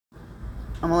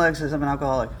I'm Alexis. I'm an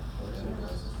alcoholic.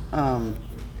 Um,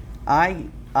 I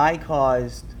I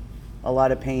caused a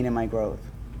lot of pain in my growth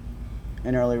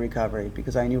in early recovery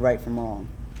because I knew right from wrong,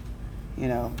 you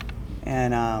know,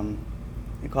 and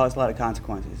it caused a lot of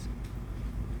consequences.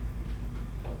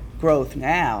 Growth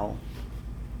now,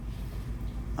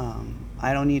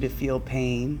 I don't need to feel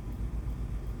pain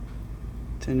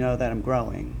to know that I'm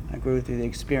growing. I grew through the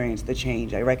experience, the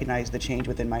change. I recognize the change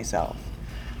within myself,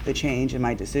 the change in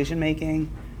my decision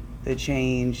making, the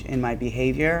change in my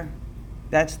behavior.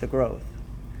 That's the growth.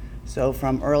 So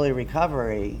from early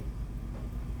recovery,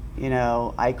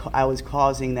 I was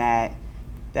causing that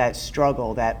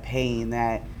struggle, that pain,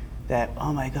 that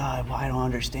oh my God, why I don't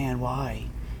understand why.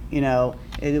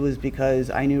 It was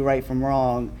because I knew right from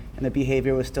wrong and the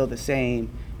behavior was still the same,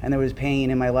 and there was pain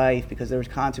in my life because there was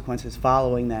consequences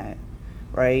following that,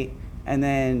 right? And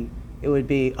then it would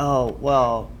be, oh,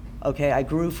 well, okay, I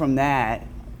grew from that,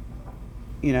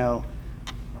 there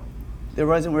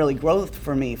wasn't really growth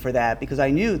for me for that because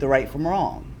I knew the right from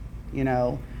wrong,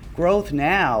 Growth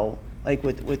now, like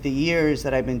with the years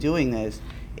that I've been doing this,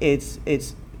 it's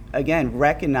again,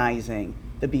 recognizing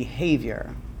the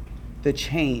behavior, the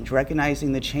change,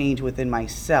 recognizing the change within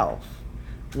myself,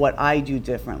 what I do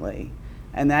differently,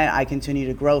 and that I continue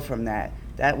to grow from that.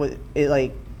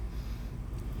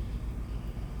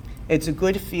 It's a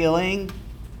good feeling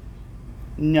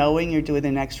knowing you're doing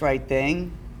the next right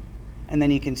thing, and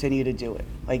then you continue to do it.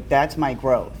 Like, that's my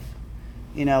growth.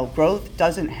 Growth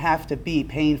doesn't have to be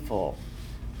painful,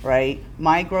 right?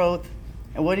 My growth,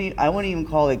 and I wouldn't even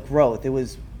call it growth. It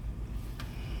was,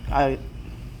 I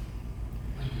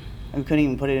couldn't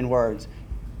even put it in words.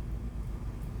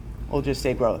 We'll just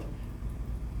say growth.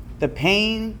 The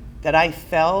pain that I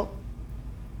felt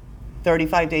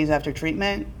 35 days after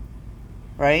treatment,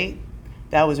 right?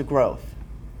 That was a growth.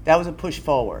 That was a push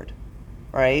forward,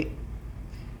 right?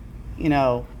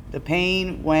 The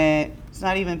pain it's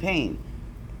not even pain.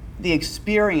 The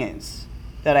experience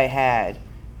that I had,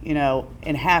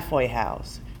 in Halfway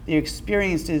House, the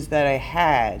experiences that I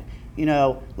had,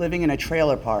 living in a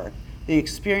trailer park, the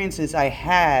experiences I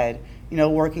had,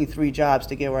 working 3 jobs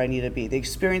to get where I need to be, the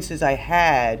experiences I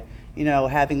had,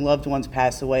 having loved ones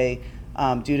pass away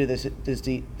due to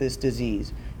this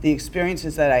disease, the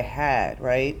experiences that I had,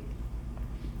 right?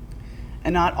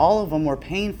 And not all of them were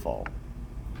painful.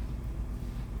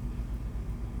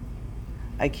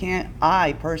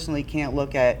 I personally can't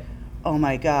look at, oh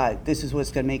my God, this is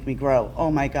what's going to make me grow. Oh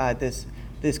my God, this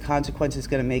consequence is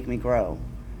going to make me grow.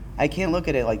 I can't look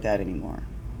at it like that anymore.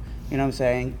 You know what I'm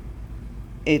saying?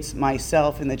 It's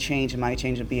myself and the change and my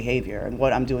change of behavior, and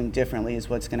what I'm doing differently is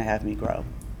what's going to have me grow.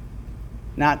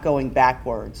 Not going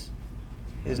backwards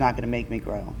is not going to make me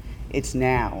grow. It's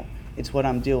now. It's what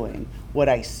I'm doing. What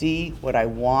I see, what I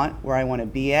want, where I want to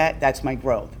be at, that's my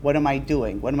growth. What am I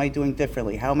doing? What am I doing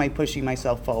differently? How am I pushing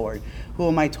myself forward? Who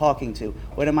am I talking to?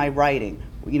 What am I writing?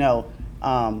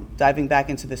 Diving back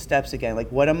into the steps again. Like,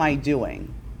 what am I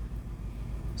doing?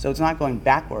 So it's not going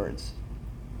backwards.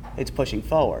 It's pushing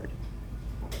forward.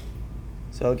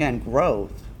 So again,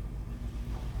 growth,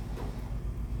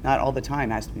 not all the time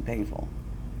has to be painful.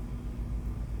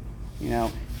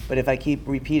 But if I keep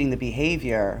repeating the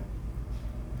behavior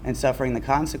and suffering the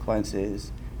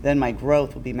consequences, then my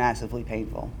growth will be massively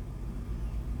painful.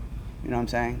 You know what I'm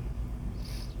saying?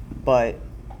 But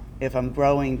if I'm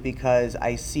growing because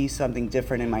I see something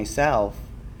different in myself,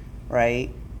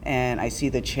 right, and I see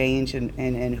the change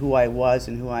in who I was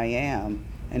and who I am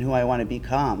and who I want to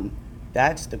become,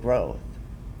 that's the growth.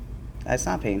 That's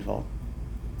not painful.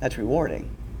 That's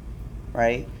rewarding,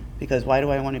 right? Because why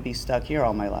do I want to be stuck here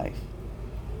all my life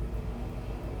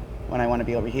when I want to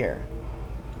be over here?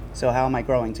 So how am I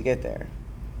growing to get there?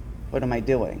 What am I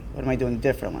doing? What am I doing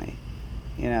differently?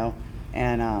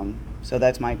 And so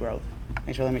that's my growth.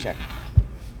 Make sure, let me check.